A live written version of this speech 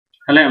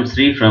Hello, I'm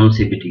Sri from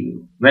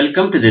CBTU.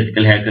 Welcome to the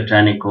Ethical Hacker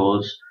Training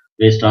course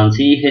based on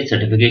CEH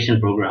certification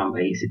program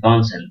by EC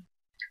Council,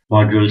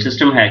 module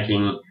System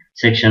Hacking,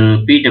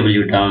 section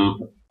Pwdump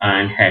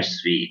and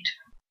Hashsute.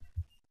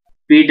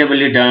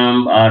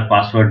 Pwdump or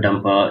password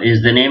dumper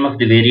is the name of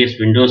the various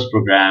Windows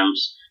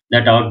programs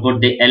that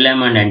output the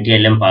LM and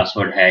NTLM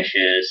password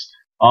hashes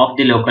of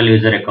the local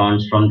user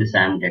accounts from the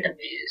SAM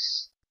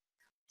database.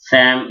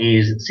 SAM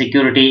is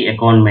Security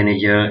Account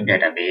Manager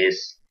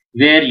database,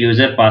 where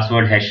user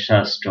password hashes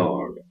are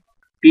stored.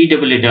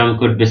 Pwdump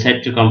could be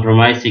set to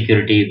compromise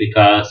security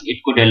because it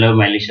could allow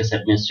malicious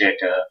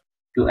administrator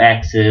to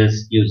access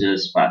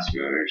users'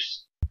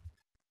 passwords.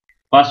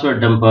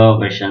 Password dumper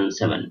version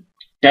 7.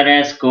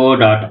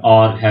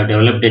 Terrasco.org have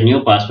developed a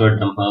new password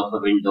dumper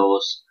for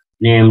Windows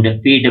named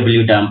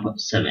Pwdump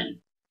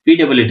 7.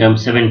 Pwdump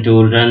 7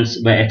 tool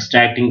runs by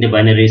extracting the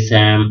binary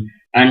SAM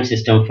and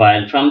system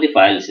file from the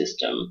file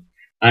system,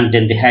 and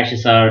then the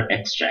hashes are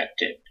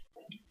extracted.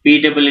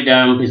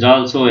 Pwdump is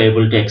also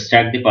able to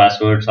extract the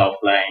passwords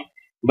offline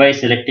by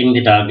selecting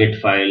the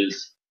target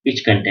files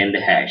which contain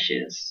the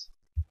hashes.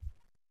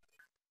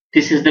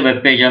 This is the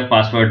web page of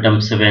Password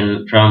Dump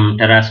 7 from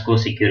Terrasco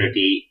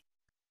Security,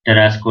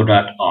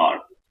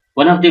 terrasco.org.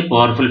 One of the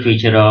powerful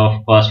features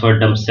of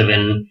Password Dump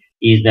 7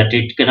 is that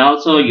it can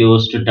also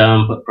use to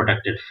dump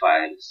protected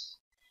files.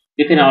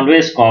 You can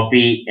always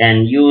copy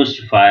an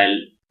used file.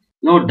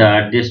 Note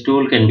that this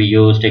tool can be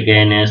used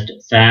against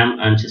SAM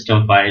and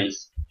system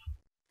files.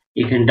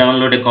 You can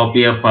download a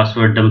copy of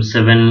Password Dump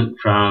 7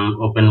 from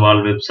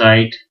OpenWall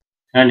website,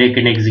 and you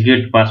can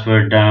execute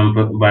Password Dump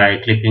by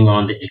clicking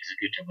on the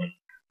executable.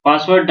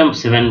 Password Dump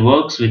 7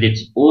 works with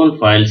its own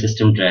file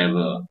system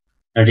driver,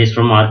 that is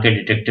from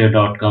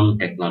arcadedetector.com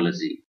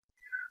technology.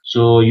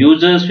 So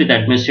users with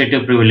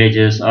administrative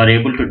privileges are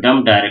able to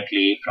dump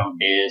directly from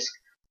disk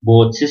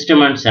both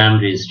system and SAM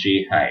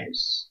registry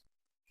hives.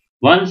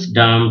 Once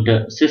dumped,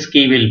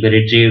 syskey will be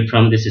retrieved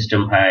from the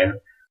system hive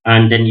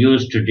and then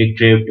used to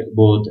decrypt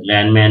both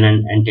LAN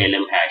and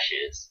NTLM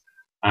hashes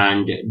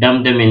and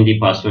dump them in the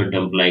password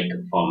dump-like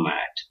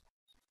format.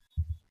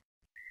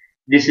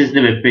 This is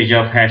the web page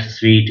of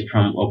Hashsute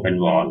from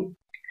OpenWall.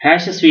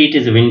 Hashsute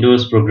is a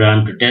Windows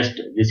program to test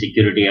the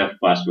security of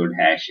password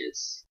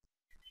hashes.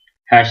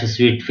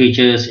 Hashsute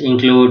features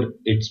include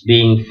its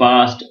being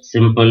fast,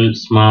 simple,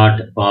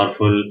 smart,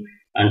 powerful,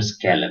 and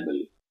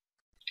scalable.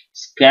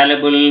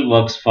 Scalable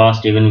works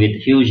fast even with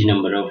huge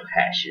number of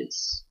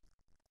hashes.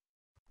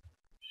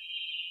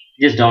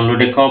 Just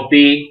download a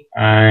copy,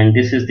 and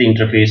this is the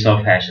interface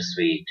of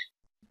Hashsute.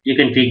 You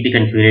can tweak the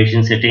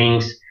configuration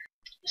settings,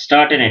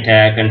 start an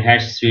attack, and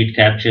Hashsute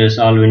captures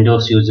all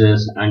Windows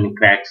users and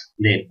cracks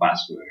their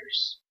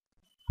passwords.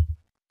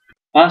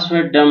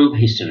 Password dump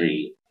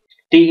history.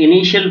 The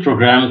initial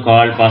program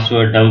called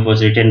Password Dump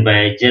was written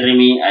by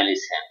Jeremy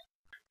Allison.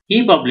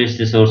 He published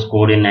the source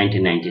code in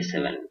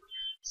 1997.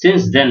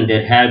 Since then,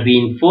 there have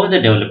been further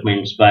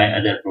developments by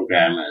other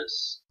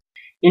programmers.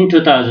 In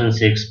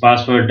 2006,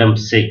 Password Dump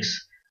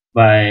 6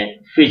 by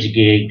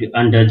Fishgig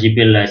under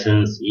GPL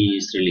license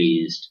is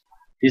released.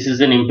 This is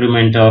an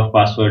improvement of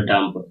Password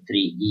Dump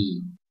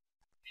 3e.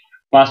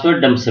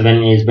 Password Dump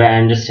 7 is by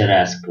Anders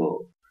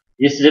Terrasco.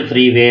 This is a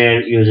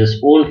freeware, uses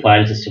own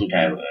file system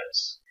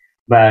drivers,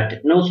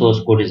 but no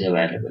source code is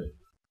available.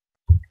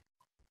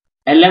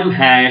 LM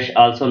Hash,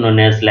 also known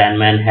as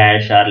LAN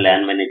Hash or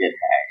LAN Manager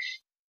Hash.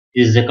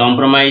 This is a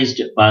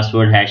compromised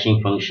password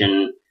hashing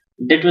function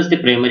that was the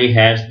primary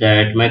hash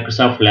that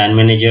Microsoft LAN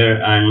Manager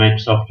and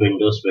Microsoft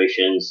Windows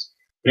versions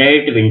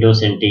prior to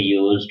Windows NT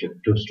used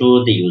to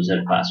store the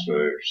user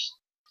passwords.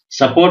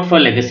 Support for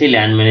legacy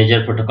LAN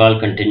Manager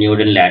protocol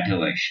continued in later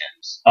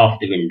versions of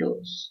the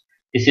Windows.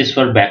 This is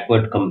for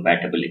backward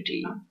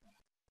compatibility,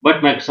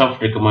 but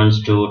Microsoft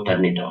recommends to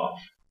turn it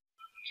off.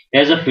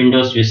 As of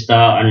Windows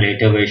Vista and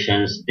later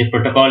versions, the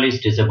protocol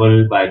is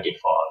disabled by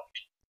default,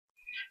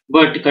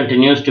 but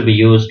continues to be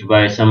used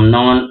by some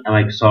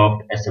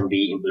non-Microsoft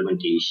SMB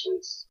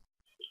implementations.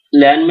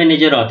 LAN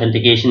Manager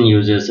authentication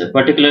uses a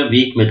particular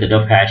weak method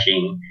of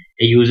hashing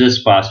a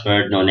user's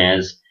password known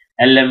as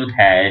LM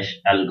hash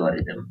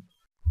algorithm.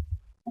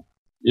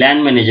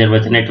 LAN Manager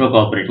was a network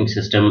operating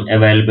system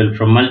available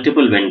from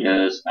multiple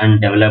vendors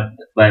and developed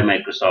by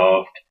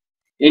Microsoft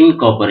in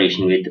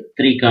cooperation with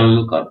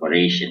 3Com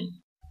Corporation.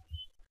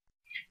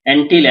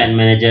 LM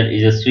Manager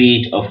is a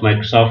suite of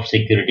Microsoft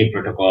security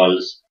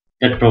protocols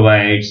that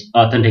provides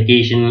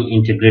authentication,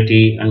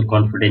 integrity, and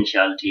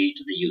confidentiality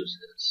to the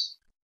users.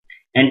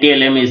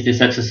 NTLM is the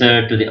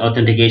successor to the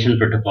authentication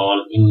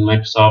protocol in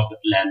Microsoft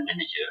LAN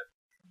Manager,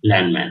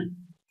 LAN.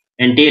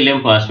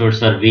 NTLM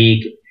passwords are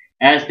weak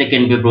as they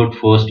can be brute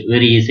forced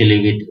very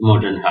easily with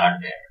modern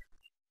hardware.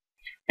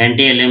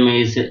 NTLM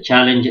is a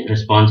challenge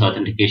response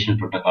authentication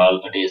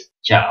protocol, that is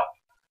CHAP,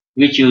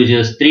 which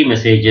uses 3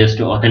 messages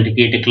to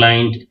authenticate a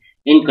client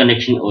in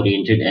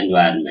connection-oriented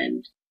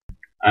environment,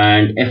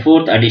 and a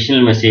 4th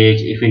additional message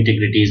if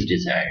integrity is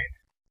desired.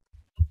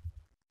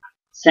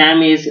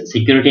 SAM is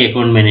Security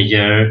Account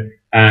Manager,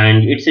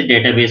 and it's a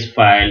database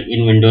file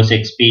in Windows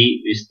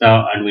XP,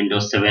 Vista, and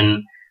Windows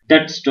 7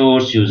 that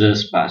stores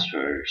users'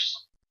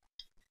 passwords.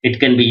 It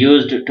can be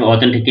used to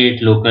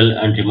authenticate local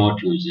and remote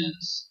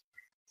users.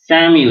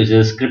 SAM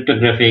uses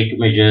cryptographic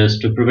measures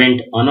to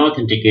prevent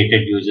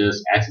unauthenticated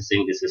users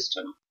accessing the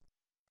system.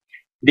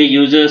 The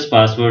user's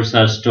passwords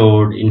are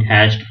stored in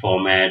hashed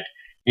format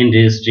in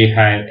registry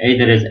hive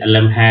either as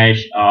LM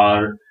hash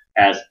or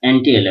as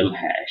NTLM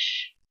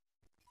hash.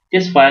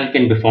 This file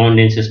can be found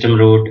in system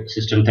root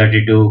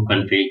system32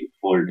 config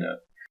folder,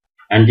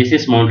 and this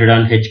is mounted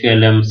on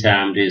HKLM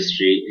SAM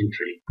registry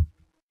entry.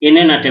 In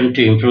an attempt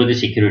to improve the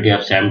security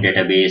of SAM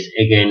database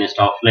against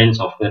offline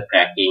software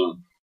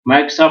cracking,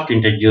 Microsoft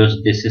introduced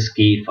the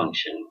syskey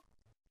function.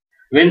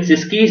 When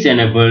syskey is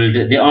enabled,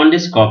 the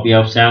on-disk copy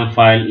of SAM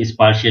file is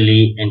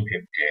partially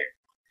encrypted,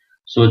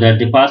 so that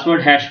the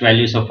password hash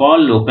values of all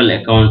local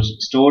accounts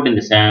stored in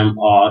the SAM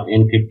are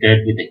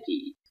encrypted with a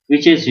key,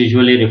 which is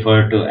usually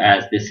referred to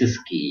as the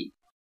syskey.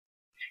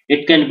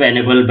 It can be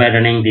enabled by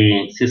running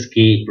the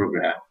syskey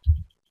program.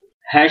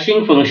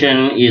 Hashing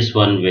function is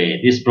one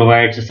way. This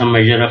provides some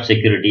measure of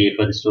security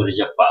for the storage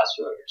of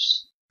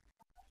passwords.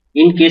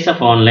 In case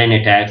of online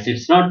attacks,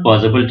 it's not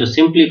possible to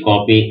simply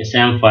copy a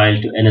SAM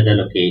file to another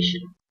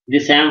location. The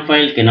SAM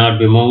file cannot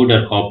be moved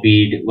or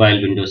copied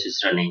while Windows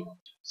is running,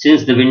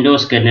 since the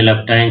Windows kernel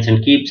obtains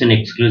and keeps an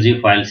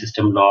exclusive file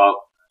system lock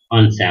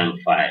on SAM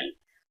file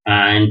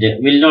and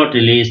will not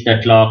release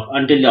that lock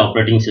until the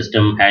operating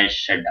system has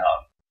shut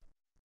down.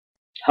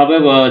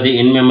 However, the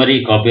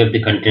in-memory copy of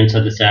the contents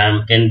of the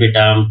SAM can be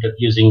dumped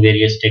using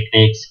various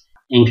techniques,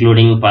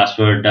 including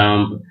password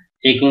dump,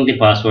 taking the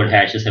password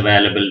hashes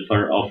available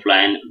for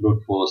offline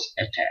brute force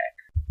attack.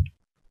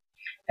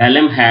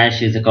 LM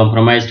hash is a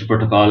compromised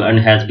protocol and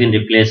has been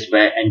replaced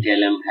by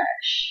NTLM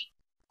hash.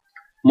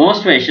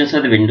 Most versions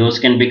of the Windows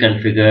can be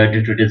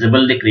configured to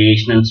disable the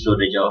creation and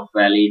storage of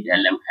valid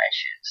LM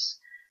hashes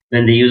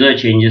when the user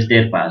changes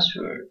their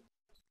password.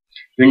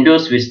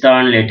 Windows Vista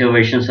and later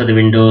versions of the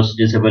Windows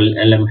disable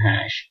LM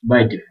hash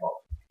by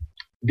default.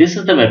 This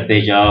is the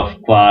webpage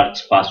of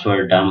Quark's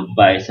password dump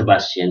by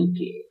Sebastian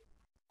K.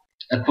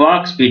 A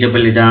Quark's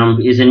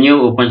Pwdump is a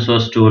new open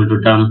source tool to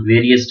dump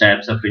various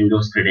types of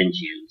Windows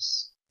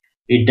credentials.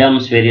 It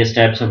dumps various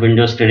types of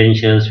Windows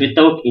credentials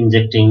without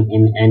injecting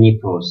in any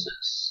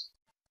process.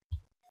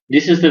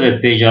 This is the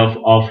webpage of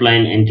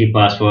offline NT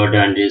password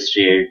and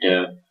registry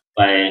editor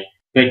by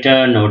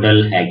Peter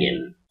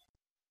Nodal-Hagen.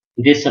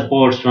 This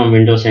supports from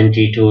Windows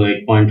NT to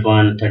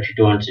 8.1,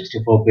 32 and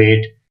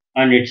 64-bit,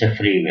 and it's a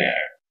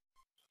freeware.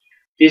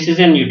 This is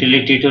an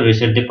utility to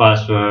reset the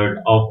password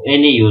of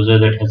any user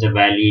that has a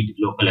valid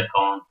local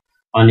account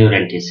on your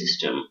NT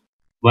system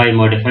by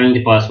modifying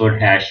the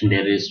password hash in the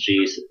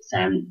registry's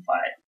SAM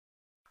file.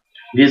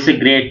 This is a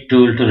great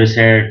tool to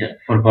reset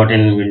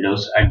forgotten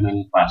Windows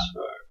admin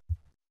password.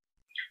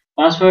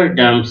 Password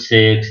dump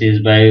 6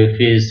 is by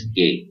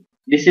FizzGig.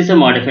 This is a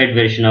modified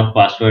version of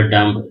password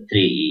dump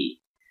 3e.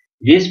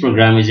 This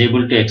program is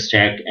able to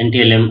extract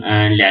NTLM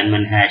and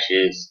LAN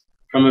hashes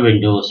from a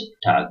Windows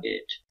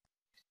target.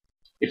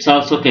 It's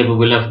also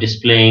capable of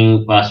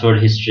displaying password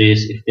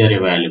histories if they are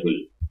available.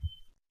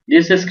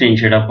 This is a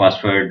screenshot of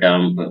password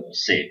dump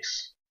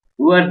 6.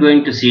 We are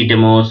going to see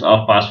demos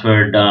of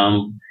password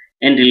dump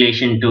in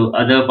relation to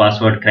other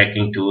password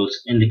cracking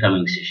tools in the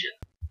coming session.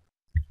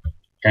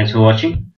 Thanks for watching.